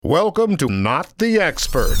Welcome to Not the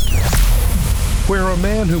Expert, where a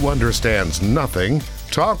man who understands nothing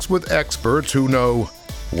talks with experts who know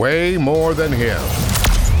way more than him.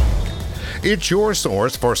 It's your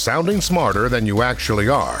source for sounding smarter than you actually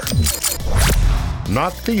are.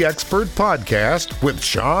 Not the Expert Podcast with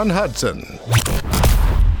Sean Hudson.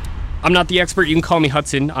 I'm not the expert. You can call me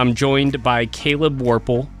Hudson. I'm joined by Caleb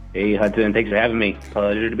Warple. Hey, Hudson. Thanks for having me.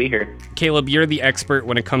 Pleasure to be here. Caleb, you're the expert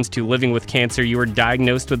when it comes to living with cancer. You were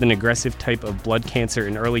diagnosed with an aggressive type of blood cancer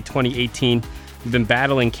in early 2018. You've been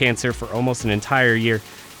battling cancer for almost an entire year.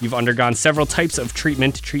 You've undergone several types of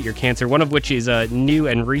treatment to treat your cancer, one of which is new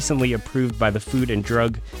and recently approved by the Food and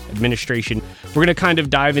Drug Administration. We're going to kind of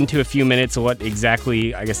dive into a few minutes of what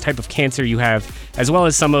exactly, type of cancer you have, as well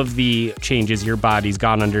as some of the changes your body's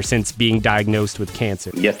gone under since being diagnosed with cancer.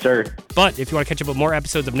 Yes, sir. But if you want to catch up with more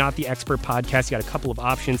episodes of Not the Expert Podcast, you got a couple of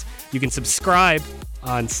options. You can subscribe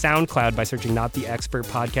on SoundCloud by searching Not the Expert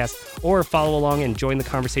Podcast, or follow along and join the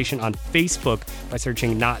conversation on Facebook by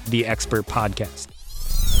searching Not the Expert Podcast.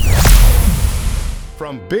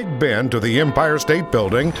 From Big Ben to the Empire State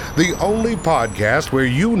Building, the only podcast where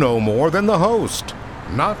you know more than the host.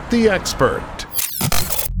 Not the Expert.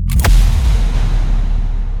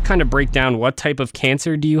 Kind of break down what type of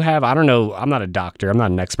cancer do you have? I don't know. I'm not a doctor. I'm not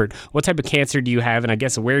an expert. What type of cancer do you have? And I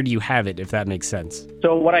guess where do you have it, if that makes sense?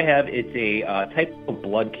 So what I have, it's a type of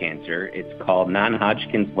blood cancer. It's called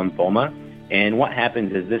non-Hodgkin's lymphoma. And what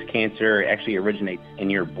happens is this cancer actually originates in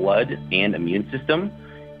your blood and immune system.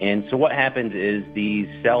 And so what happens is these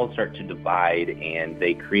cells start to divide and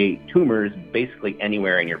they create tumors basically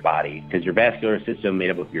anywhere in your body, because your vascular system, made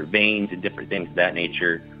up of your veins and different things of that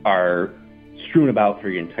nature, are strewn about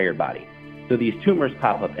through your entire body. So these tumors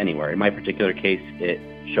pop up anywhere. In my particular case, it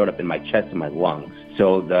showed up in my chest and my lungs.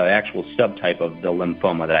 So the actual subtype of the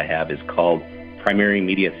lymphoma that I have is called primary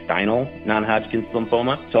mediastinal non-Hodgkin's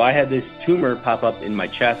lymphoma. So I had this tumor pop up in my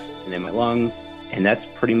chest and in my lungs, and that's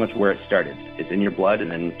pretty much where it started. It's in your blood,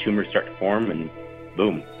 and then tumors start to form, and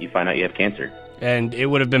boom, you find out you have cancer. And it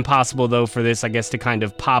would have been possible, though, for this, I guess, to kind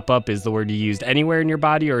of pop up, is the word you used, anywhere in your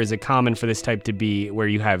body, or is it common for this type to be where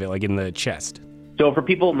you have it, like in the chest? So for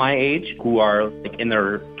people my age who are like in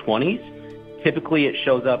their 20s, typically it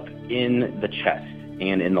shows up in the chest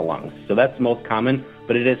and in the lungs. So that's most common,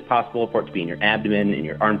 but it is possible for it to be in your abdomen, in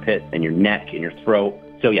your armpit, in your neck, in your throat.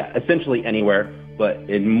 So yeah, essentially anywhere. But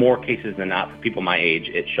in more cases than not, for people my age,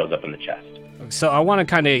 it shows up in the chest. So I want to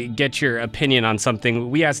kind of get your opinion on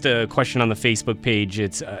something. We asked a question on the Facebook page.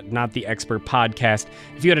 It's Not the Expert Podcast.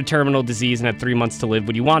 If you had a terminal disease and had 3 months to live,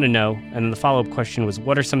 would you want to know? And then the follow-up question was,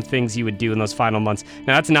 what are some things you would do in those final months?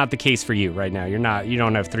 Now, that's not the case for you right now. You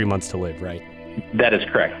don't have 3 months to live, right? That is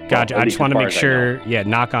correct. Gotcha. I just want to make sure,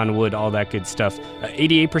 knock on wood, all that good stuff.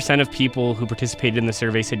 88% of people who participated in the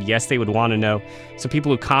survey said yes, they would want to know. So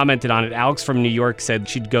people who commented on it, Alex from New York said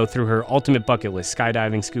she'd go through her ultimate bucket list,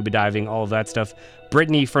 skydiving, scuba diving, all of that stuff.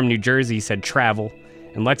 Brittany from New Jersey said travel.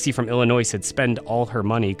 And Lexi from Illinois said spend all her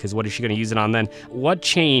money, because what is she going to use it on then? What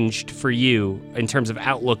changed for you in terms of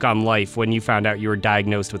outlook on life when you found out you were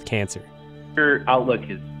diagnosed with cancer? Your outlook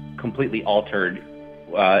is completely altered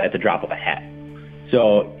at the drop of a hat.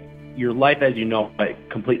 So your life, as you know, it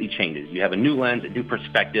completely changes. You have a new lens, a new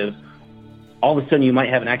perspective. All of a sudden, you might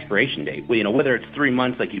have an expiration date, whether it's 3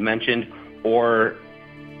 months, like you mentioned, or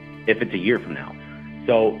if it's a year from now.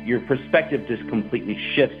 So your perspective just completely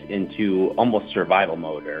shifts into almost survival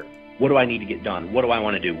mode, or what do I need to get done? What do I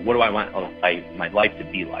want to do? What do I want my life to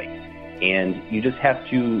be like? And you just have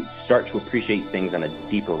to start to appreciate things on a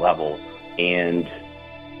deeper level and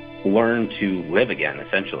learn to live again,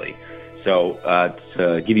 essentially. So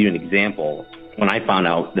to give you an example, when I found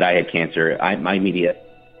out that I had cancer, my immediate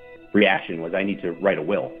reaction was I need to write a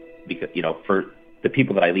will, because for the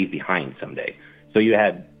people that I leave behind someday. So you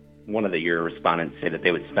had one of your respondents say that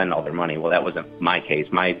they would spend all their money. Well, that wasn't my case.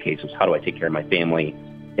 My case was, how do I take care of my family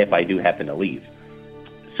if I do happen to leave?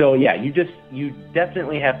 So yeah, you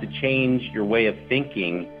definitely have to change your way of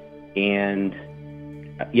thinking, and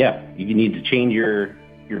you need to change your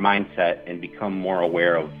mindset and become more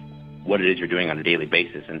aware of what it is you're doing on a daily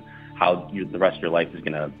basis and how the rest of your life is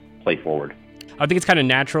going to play forward. I think it's kind of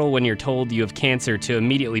natural when you're told you have cancer to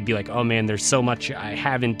immediately be like, oh man, there's so much I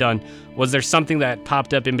haven't done. Was there something that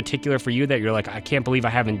popped up in particular for you that you're like, I can't believe I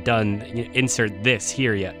haven't done, insert this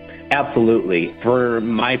here yet? Absolutely. For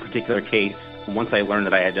my particular case, once I learned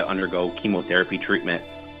that I had to undergo chemotherapy treatment,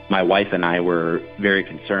 my wife and I were very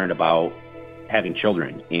concerned about having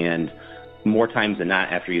children. And more times than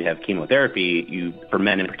not, after you have chemotherapy, for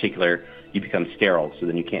men in particular, you become sterile, so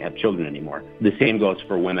then you can't have children anymore. The same goes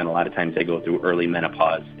for women. A lot of times they go through early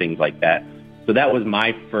menopause, things like that. So that was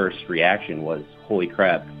my first reaction was, holy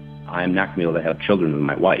crap, I'm not going to be able to have children with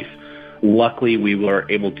my wife. Luckily, we were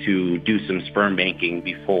able to do some sperm banking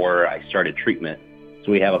before I started treatment.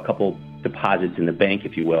 So we have a couple deposits in the bank,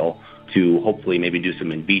 if you will, to hopefully maybe do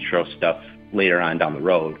some in vitro stuff later on down the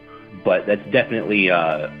road. But that's definitely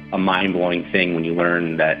a mind-blowing thing when you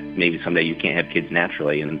learn that maybe someday you can't have kids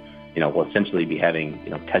naturally and, will essentially be having,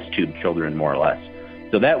 test tube children more or less.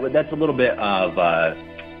 So that's a little bit of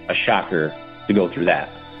a shocker to go through that.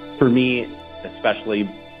 For me, especially,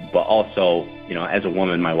 but also, as a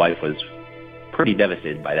woman, my wife was pretty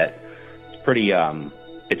devastated by that.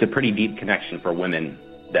 It's a pretty deep connection for women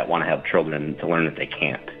that want to have children to learn that they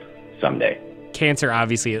can't someday. Cancer,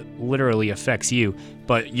 obviously, it literally affects you,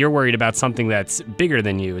 but you're worried about something that's bigger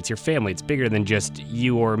than you. It's your family. It's bigger than just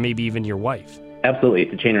you or maybe even your wife. Absolutely.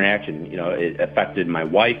 It's a chain reaction. It affected my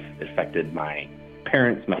wife. It affected my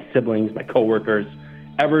parents, my siblings, my coworkers.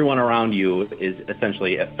 Everyone around you is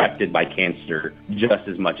essentially affected by cancer just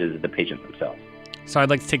as much as the patient themselves. So I'd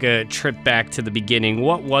like to take a trip back to the beginning.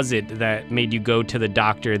 What was it that made you go to the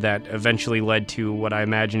doctor that eventually led to what I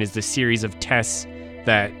imagine is the series of tests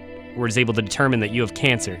that was able to determine that you have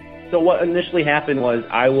cancer? So what initially happened was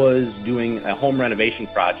I was doing a home renovation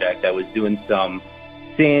project. I was doing some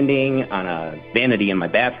sanding on a vanity in my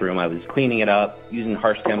bathroom. I was cleaning it up, using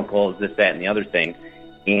harsh chemicals, this, that, and the other thing.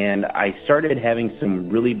 And I started having some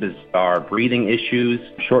really bizarre breathing issues,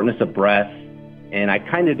 shortness of breath, and I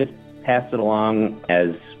kind of just passed it along as,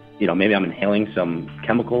 maybe I'm inhaling some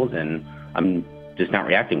chemicals and I'm just not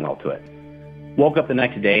reacting well to it. Woke up the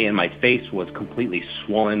next day and my face was completely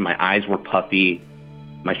swollen. My eyes were puffy.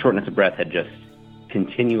 My shortness of breath had just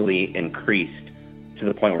continually increased to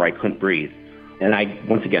the point where I couldn't breathe. And I,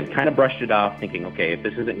 once again, kind of brushed it off thinking, okay, if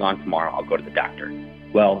this isn't gone tomorrow, I'll go to the doctor.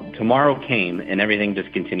 Well, tomorrow came and everything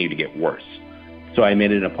just continued to get worse. So I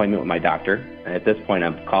made an appointment with my doctor. And at this point,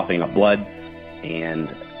 I'm coughing up blood and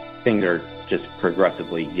things are just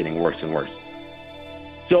progressively getting worse and worse.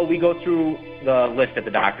 So we go through the list at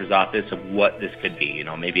the doctor's office of what this could be.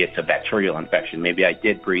 Maybe it's a bacterial infection. Maybe I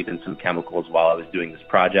did breathe in some chemicals while I was doing this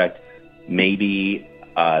project. Maybe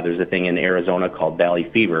there's a thing in Arizona called valley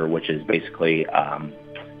fever, which is basically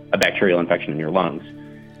a bacterial infection in your lungs.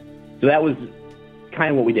 So that was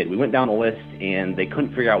kind of what we did. We went down the list and they couldn't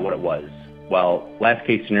figure out what it was. Well, last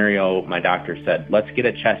case scenario, my doctor said, let's get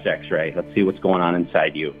a chest x-ray. Let's see what's going on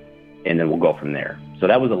inside you. And then we'll go from there. So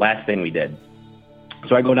that was the last thing we did.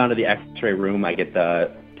 So I go down to the x-ray room. I get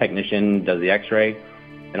the technician, does the x-ray.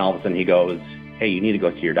 And all of a sudden he goes, hey, you need to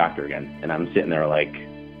go see your doctor again. And I'm sitting there like,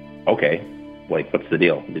 okay, what's the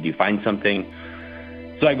deal? Did you find something?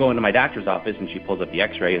 So I go into my doctor's office and she pulls up the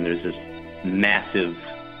x-ray and there's this massive,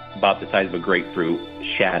 about the size of a grapefruit,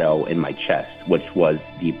 shadow in my chest, which was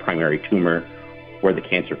the primary tumor where the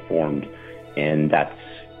cancer formed. And that's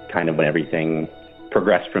kind of when everything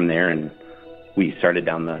progressed from there and we started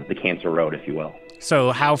down the cancer road, if you will.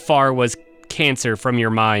 So how far was cancer from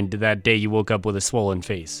your mind that day you woke up with a swollen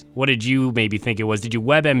face? What did you maybe think it was? Did you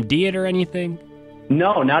WebMD it or anything?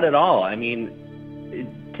 No, not at all. I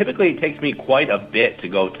mean, typically it takes me quite a bit to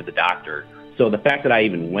go to the doctor. So the fact that I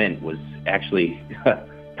even went was actually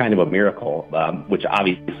kind of a miracle, which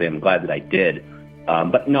obviously I'm glad that I did.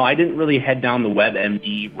 But no, I didn't really head down the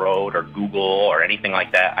WebMD road or Google or anything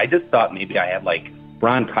like that. I just thought maybe I had like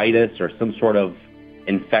bronchitis or some sort of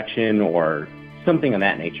infection or something of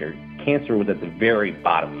that nature. Cancer was at the very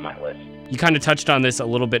bottom of my list. You kind of touched on this a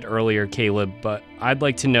little bit earlier, Caleb, but I'd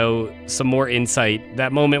like to know some more insight.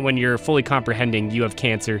 That moment when you're fully comprehending you have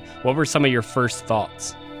cancer, what were some of your first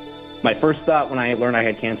thoughts? My first thought when I learned I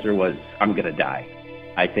had cancer was, I'm going to die.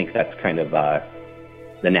 I think that's kind of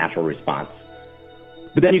the natural response.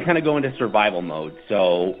 But then you kind of go into survival mode.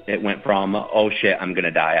 So it went from, oh shit, I'm going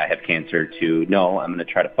to die, I have cancer, to no, I'm going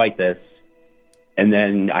to try to fight this. And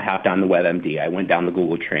then I hopped on the WebMD. I went down the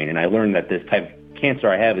Google train, and I learned that this type of cancer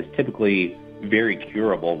I have is typically very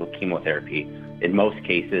curable with chemotherapy in most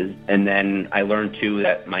cases. And then I learned, too,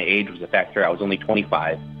 that my age was a factor. I was only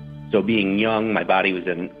 25. So being young, my body was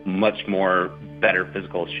in much more better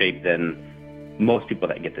physical shape than most people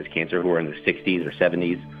that get this cancer who are in their 60s or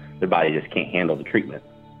 70s. Their body just can't handle the treatment.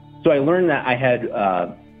 So I learned that I had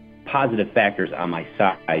positive factors on my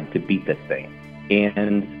side to beat this thing.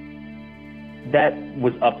 And that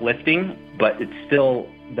was uplifting, but it's still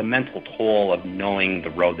the mental toll of knowing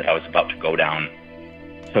the road that I was about to go down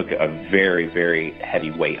took a very, very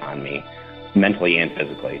heavy weight on me, mentally and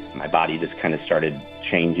physically. My body just kind of started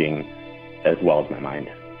changing as well as my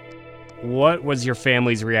mind. What was your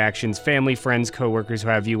family's reactions, family, friends, coworkers, who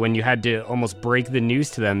have you, when you had to almost break the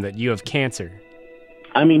news to them that you have cancer?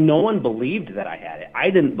 I mean, no one believed that I had it.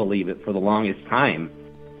 I didn't believe it for the longest time.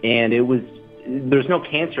 And it was there's no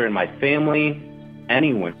cancer in my family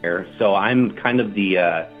anywhere, so I'm kind of the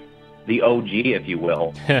OG, if you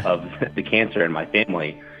will, of the cancer in my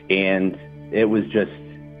family. And it was just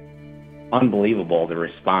unbelievable, the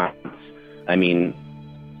response. I mean,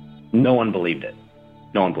 no one believed it.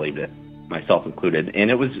 No one believed it, myself included. And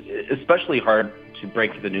it was especially hard to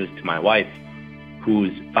break the news to my wife,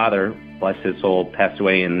 whose father, bless his soul, passed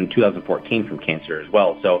away in 2014 from cancer as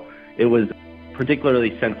well. So it was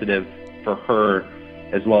particularly sensitive for her,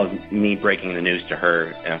 as well as me breaking the news to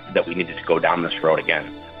her that we needed to go down this road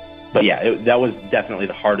again. But yeah, that was definitely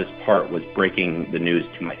the hardest part, was breaking the news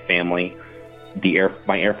to my family.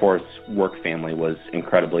 My Air Force work family was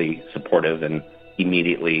incredibly supportive and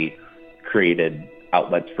immediately created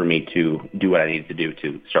outlets for me to do what I needed to do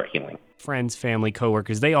to start healing. Friends, family,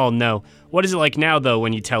 coworkers, they all know. What is it like now, though,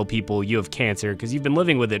 when you tell people you have cancer? Because you've been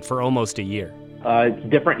living with it for almost a year. It's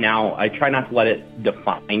different now. I try not to let it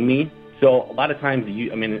define me. So a lot of times,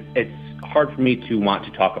 it's hard for me to want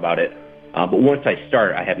to talk about it. But once I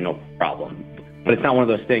start, I have no problem. But it's not one of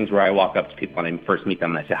those things where I walk up to people and I first meet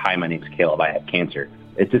them and I say, "Hi, my name's Caleb. I have cancer."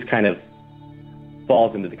 It just kind of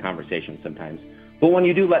falls into the conversation sometimes. But when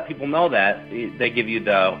you do let people know that, they give you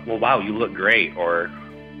the, "Well, wow, you look great," or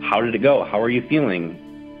 "How did it go? How are you feeling?"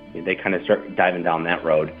 They kind of start diving down that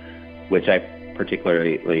road, which I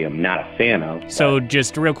particularly am not a fan of. So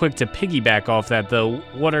just real quick to piggyback off that, though,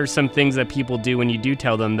 what are some things that people do when you do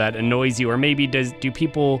tell them that annoys you? Or maybe do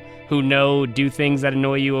people who know do things that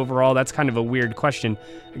annoy you overall? That's kind of a weird question.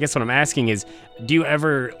 I guess what I'm asking is, do you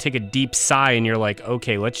ever take a deep sigh and you're like,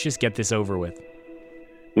 okay, let's just get this over with?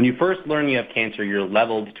 When you first learn you have cancer, you're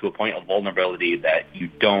leveled to a point of vulnerability that you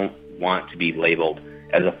don't want to be labeled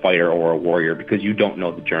as a fighter or a warrior, because you don't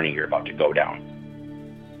know the journey you're about to go down.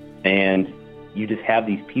 And you just have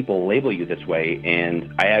these people label you this way.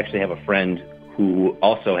 And I actually have a friend who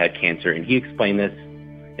also had cancer, and he explained this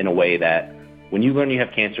in a way that when you learn you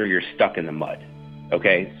have cancer, you're stuck in the mud.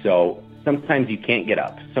 Okay? So sometimes you can't get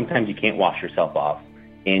up. Sometimes you can't wash yourself off.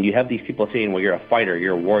 And you have these people saying, "Well, you're a fighter,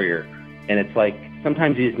 you're a warrior." And it's like,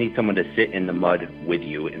 sometimes you just need someone to sit in the mud with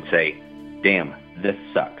you and say, "Damn, this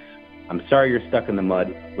sucks. I'm sorry you're stuck in the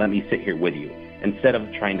mud. Let me sit here with you." Instead of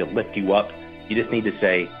trying to lift you up, you just need to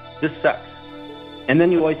say, "This sucks." And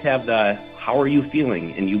then you always have the, "How are you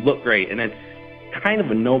feeling?" And you look great. And it's kind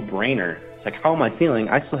of a no-brainer. It's like, how am I feeling?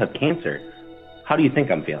 I still have cancer. How do you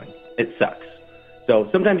think I'm feeling? It sucks. So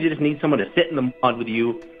sometimes you just need someone to sit in the mud with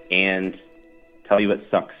you and tell you it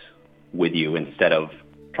sucks with you, instead of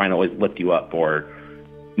trying to always lift you up or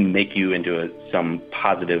make you into some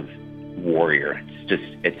positive warrior.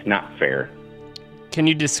 It's not fair. Can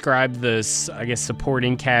you describe this, I guess,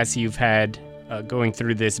 supporting cast you've had going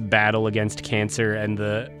through this battle against cancer, and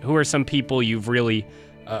who are some people you've really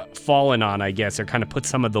fallen on, I guess, or kind of put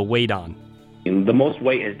some of the weight on? And the most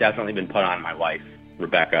weight has definitely been put on my wife,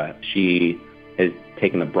 Rebecca. She has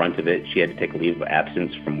taken the brunt of it. She had to take a leave of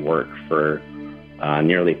absence from work for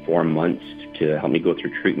nearly 4 months to help me go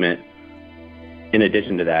through treatment. In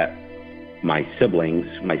addition to that, my siblings,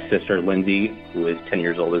 my sister Lindsay, who is 10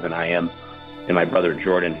 years older than I am, and my brother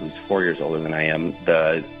Jordan, who's 4 years older than I am,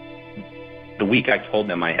 the week I told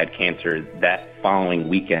them I had cancer, that following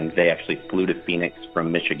weekend, they actually flew to Phoenix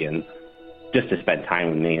from Michigan just to spend time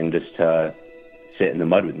with me and just to sit in the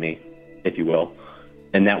mud with me, if you will.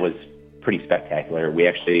 And that was pretty spectacular. We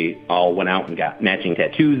actually all went out and got matching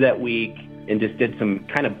tattoos that week and just did some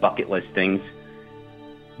kind of bucket list things.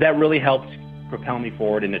 That really helped propel me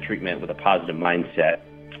forward into treatment with a positive mindset.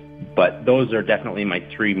 But those are definitely my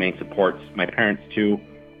three main supports. My parents, too,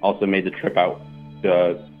 also made the trip out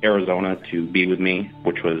to Arizona to be with me,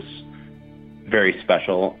 which was very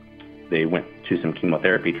special. They went to some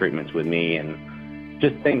chemotherapy treatments with me, and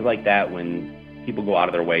just things like that. When people go out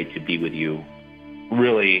of their way to be with you,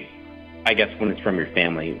 really, I guess when it's from your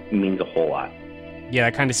family, means a whole lot. Yeah,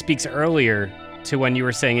 that kind of speaks earlier to when you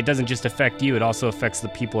were saying it doesn't just affect you, it also affects the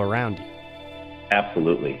people around you.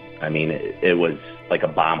 Absolutely. I mean, it was like a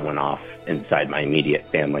bomb went off inside my immediate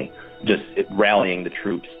family. Just rallying the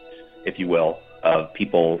troops, if you will, of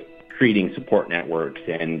people creating support networks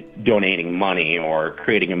and donating money or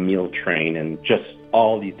creating a meal train and just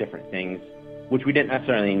all these different things, which we didn't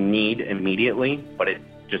necessarily need immediately, but it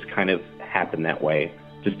just kind of happened that way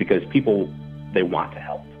just because people, they want to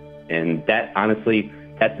help. And that, honestly,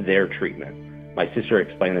 that's their treatment. My sister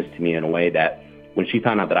explained this to me in a way that when she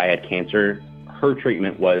found out that I had cancer, her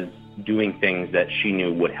treatment was doing things that she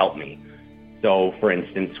knew would help me. So, for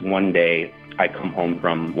instance, one day I come home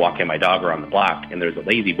from walking my dog around the block, and there's a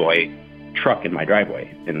Lazy Boy truck in my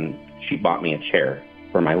driveway, and she bought me a chair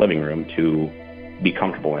for my living room to be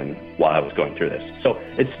comfortable in while I was going through this. So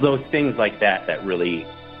it's those things like that that really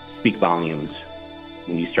speak volumes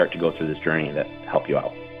when you start to go through this journey that help you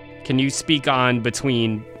out. Can you speak on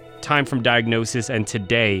between time from diagnosis and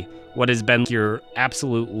today, what has been your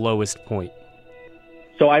absolute lowest point?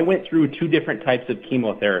 So I went through 2 different types of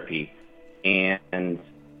chemotherapy, and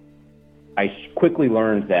I quickly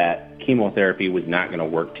learned that chemotherapy was not going to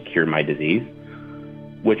work to cure my disease,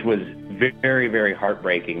 which was very, very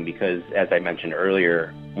heartbreaking because, as I mentioned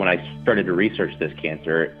earlier, when I started to research this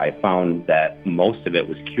cancer, I found that most of it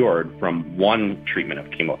was cured from 1 treatment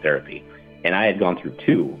of chemotherapy. And I had gone through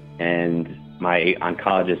 2, and my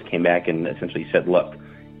oncologist came back and essentially said, look,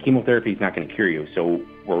 chemotherapy is not going to cure you, so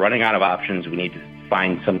we're running out of options. We need to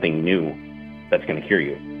find something new that's going to cure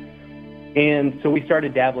you. And so we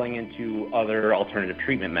started dabbling into other alternative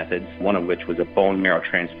treatment methods, one of which was a bone marrow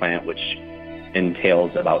transplant, which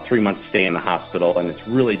entails about 3 months stay in the hospital, and it's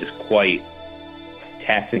really just quite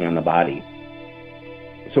taxing on the body.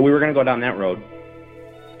 So we were going to go down that road,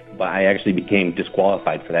 but I actually became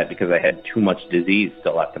disqualified for that because I had too much disease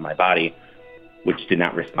still left in my body, which did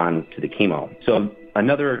not respond to the chemo. So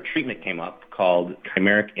another treatment came up called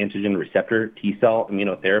chimeric antigen receptor T-cell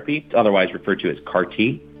immunotherapy. It's otherwise referred to as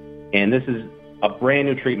CAR-T. And this is a brand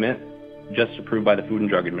new treatment just approved by the Food and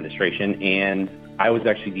Drug Administration. And I was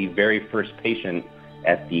actually the very first patient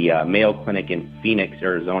at the Mayo Clinic in Phoenix,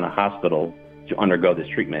 Arizona hospital to undergo this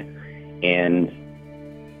treatment. And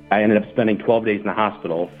I ended up spending 12 days in the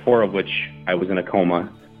hospital, 4 of which I was in a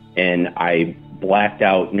coma, and I blacked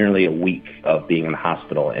out nearly a week of being in the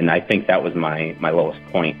hospital. And I think that was my lowest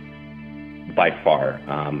point by far.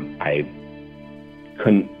 I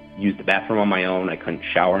couldn't use the bathroom on my own. I couldn't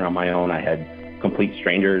shower on my own. I had complete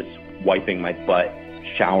strangers wiping my butt,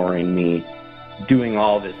 showering me, doing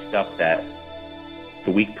all this stuff that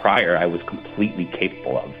the week prior I was completely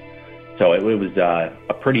capable of. So it was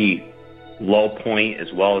a pretty low point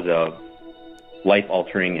as well as a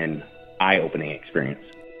life-altering and eye-opening experience.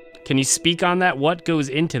 Can you speak on that? What goes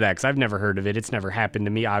into that? Because I've never heard of it. It's never happened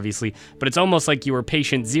to me, obviously. But it's almost like you were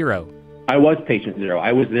patient 0. I was patient 0.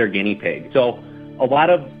 I was their guinea pig. So a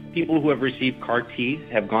lot of people who have received CAR-T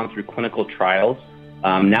have gone through clinical trials.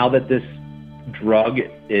 Now that this drug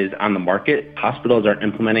is on the market, hospitals are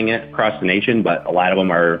implementing it across the nation, but a lot of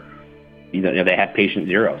them are, they have patient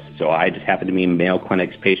 0. So I just happened to be Mayo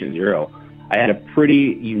Clinic's patient 0. I had a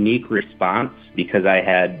pretty unique response because I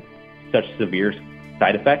had such severe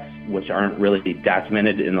side effects, which aren't really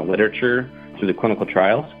documented in the literature through the clinical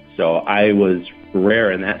trials. So I was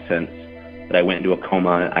rare in that sense that I went into a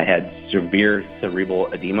coma. I had severe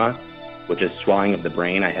cerebral edema, which is swelling of the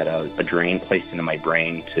brain. I had a drain placed into my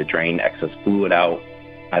brain to drain excess fluid out.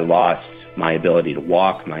 I lost my ability to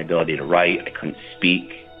walk, my ability to write. I couldn't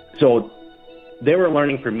speak. So they were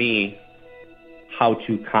learning for me how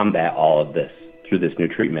to combat all of this through this new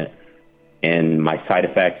treatment and my side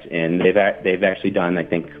effects. And they've actually done, I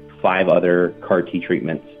think, 5 other CAR-T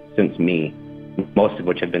treatments since me, most of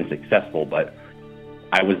which have been successful, but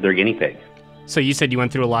I was their guinea pig. So you said you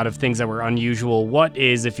went through a lot of things that were unusual. What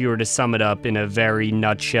is, if you were to sum it up in a very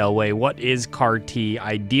nutshell way, what is CAR-T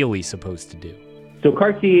ideally supposed to do? So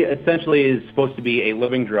CAR-T essentially is supposed to be a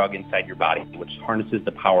living drug inside your body, which harnesses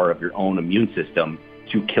the power of your own immune system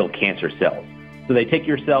to kill cancer cells. So they take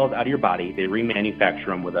your cells out of your body, they remanufacture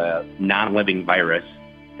them with a non-living virus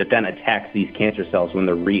that then attacks these cancer cells when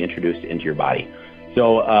they're reintroduced into your body.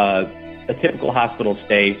 So a typical hospital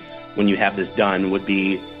stay when you have this done would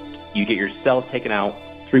be you get your cells taken out,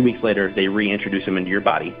 3 weeks later they reintroduce them into your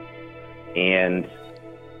body, and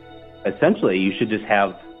essentially you should just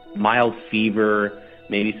have mild fever,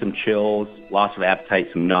 maybe some chills, loss of appetite,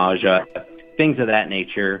 some nausea, things of that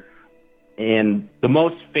nature. And the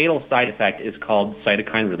most fatal side effect is called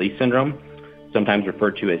cytokine release syndrome, sometimes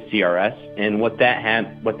referred to as CRS. And what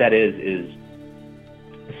that is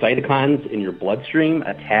cytokines in your bloodstream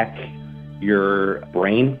attack your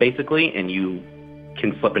brain, basically, and you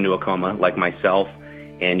can slip into a coma like myself,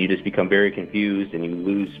 and you just become very confused, and you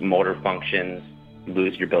lose motor functions, you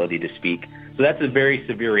lose your ability to speak. So that's a very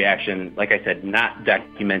severe reaction, like I said, not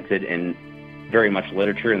documented in very much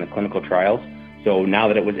literature in the clinical trials. So now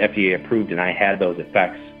that it was FDA approved and I had those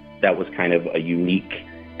effects, that was kind of a unique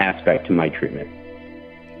aspect to my treatment.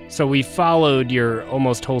 So we followed your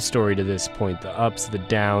almost whole story to this point, the ups, the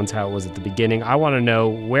downs, how it was at the beginning. I want to know,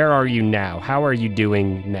 where are you now? How are you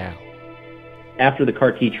doing now? After the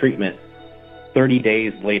CAR-T treatment, 30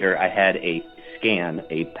 days later, I had a scan,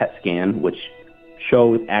 a PET scan, which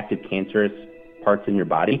shows active cancerous parts in your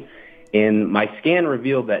body. And my scan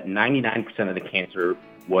revealed that 99% of the cancer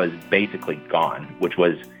was basically gone, which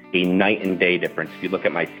was a night and day difference. If you look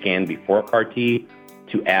at my scan before CAR T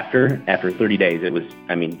to after 30 days, it was,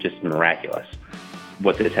 just miraculous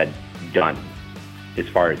what this had done as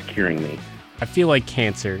far as curing me. I feel like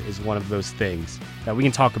cancer is one of those things that we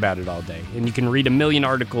can talk about it all day, and you can read a million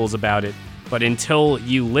articles about it, but until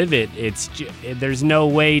you live it, there's no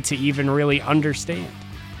way to even really understand.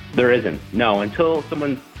 There isn't. No, until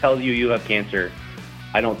someone tells you have cancer,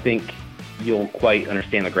 I don't think you'll quite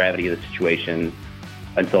understand the gravity of the situation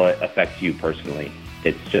until it affects you personally.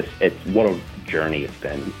 It's what a journey it's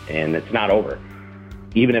been, and it's not over.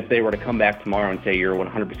 Even if they were to come back tomorrow and say you're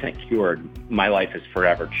 100% cured, my life has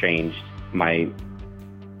forever changed. My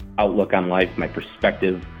outlook on life, my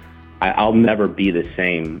perspective, I'll never be the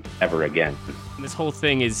same ever again. This whole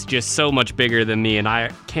thing is just so much bigger than me, and I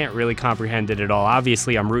can't really comprehend it at all.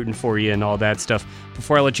 Obviously, I'm rooting for you and all that stuff.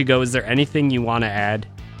 Before I let you go, is there anything you want to add?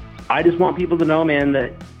 I just want people to know, man,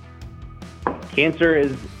 that cancer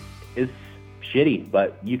is shitty,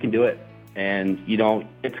 but you can do it. And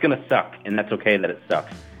it's going to suck, and that's okay that it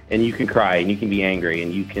sucks. And you can cry, and you can be angry,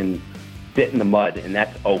 and you can sit in the mud, and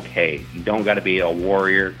that's okay. You don't got to be a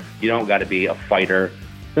warrior. You don't got to be a fighter.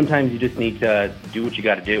 Sometimes you just need to do what you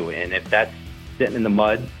got to do. And if that's sitting in the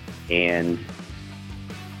mud and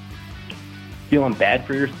feeling bad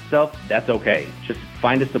for yourself, that's okay. Just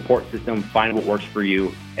find a support system, find what works for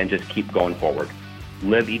you, and just keep going forward.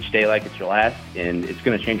 Live each day like it's your last, and it's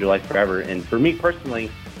going to change your life forever. And for me personally,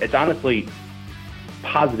 it's honestly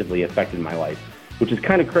positively affected my life, which is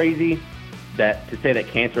kind of crazy to say that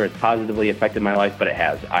cancer has positively affected my life, but it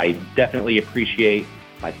has. I definitely appreciate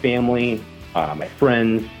my family, my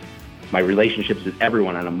friends, my relationships with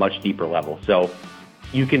everyone on a much deeper level. So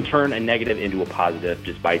you can turn a negative into a positive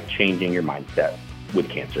just by changing your mindset with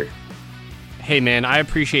cancer. Hey, man, I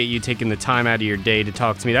appreciate you taking the time out of your day to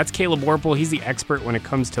talk to me. That's Caleb Warple. He's the expert when it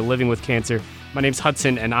comes to living with cancer. My name's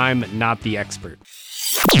Hudson, and I'm not the expert.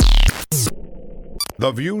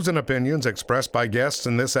 The views and opinions expressed by guests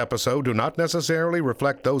in this episode do not necessarily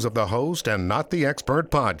reflect those of the host and Not the Expert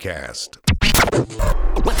podcast.